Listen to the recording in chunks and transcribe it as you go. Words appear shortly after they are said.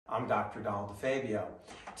I'm Dr. DeFabio.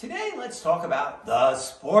 Today, let's talk about the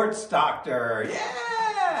sports doctor.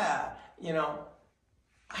 Yeah! You know,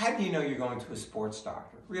 how do you know you're going to a sports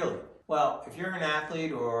doctor? Really? Well, if you're an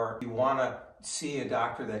athlete or you want to see a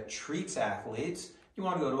doctor that treats athletes, you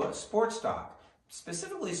want to go to a sports doc.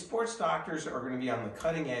 Specifically, sports doctors are going to be on the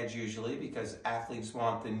cutting edge usually because athletes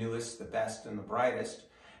want the newest, the best, and the brightest.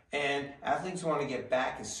 And athletes want to get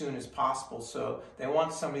back as soon as possible, so they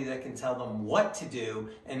want somebody that can tell them what to do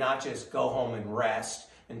and not just go home and rest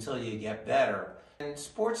until you get better. And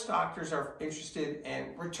sports doctors are interested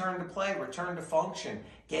in return to play, return to function,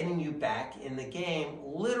 getting you back in the game,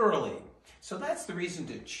 literally. So that's the reason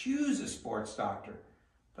to choose a sports doctor.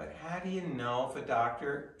 But how do you know if a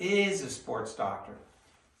doctor is a sports doctor?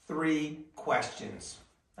 3 questions.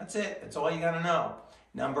 That's it. That's all you got to know.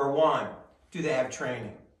 Number 1, do they have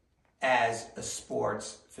training as a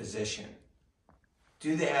sports physician?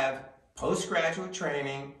 Do they have postgraduate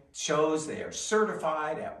training, shows they are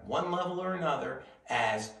certified at one level or another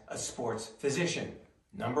as a sports physician?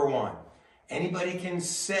 Number 1. Anybody can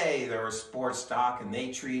say they're a sports doc and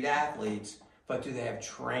they treat athletes, but do they have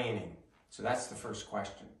training? So that's the first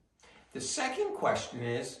question. The second question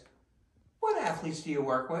is, what athletes do you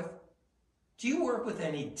work with? Do you work with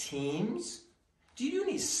any teams? Do you do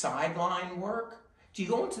any sideline work? Do you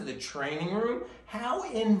go into the training room? How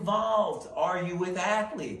involved are you with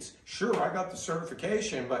athletes? Sure, I got the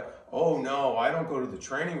certification, but oh no, I don't go to the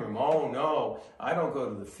training room. Oh no, I don't go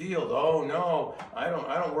to the field. Oh no, I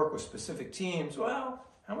don't work with specific teams. Well,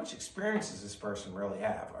 how much experience does this person really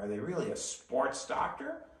have? Are they really a sports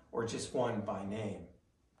doctor or just one by name?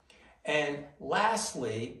 And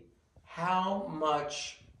lastly, how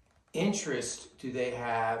much interest do they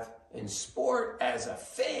have in sport as a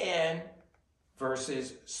fan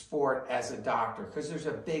versus sport as a doctor? Because there's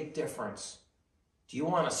a big difference. Do you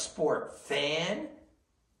want a sport fan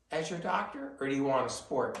as your doctor, or do you want a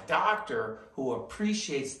sport doctor who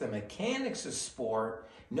appreciates the mechanics of sport,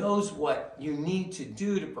 knows what you need to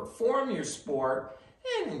do to perform your sport,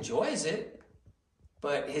 and enjoys it,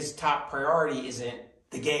 but his top priority isn't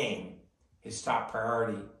the game. His top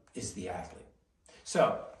priority is the athlete.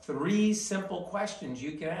 So 3 simple questions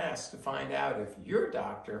you can ask to find out if your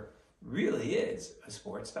doctor really is a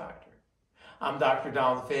sports doctor. I'm Dr.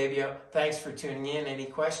 DeFabio. Thanks for tuning in. Any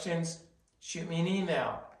questions? Shoot me an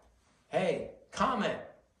email. Hey, comment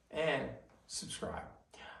and subscribe.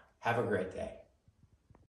 Have a great day.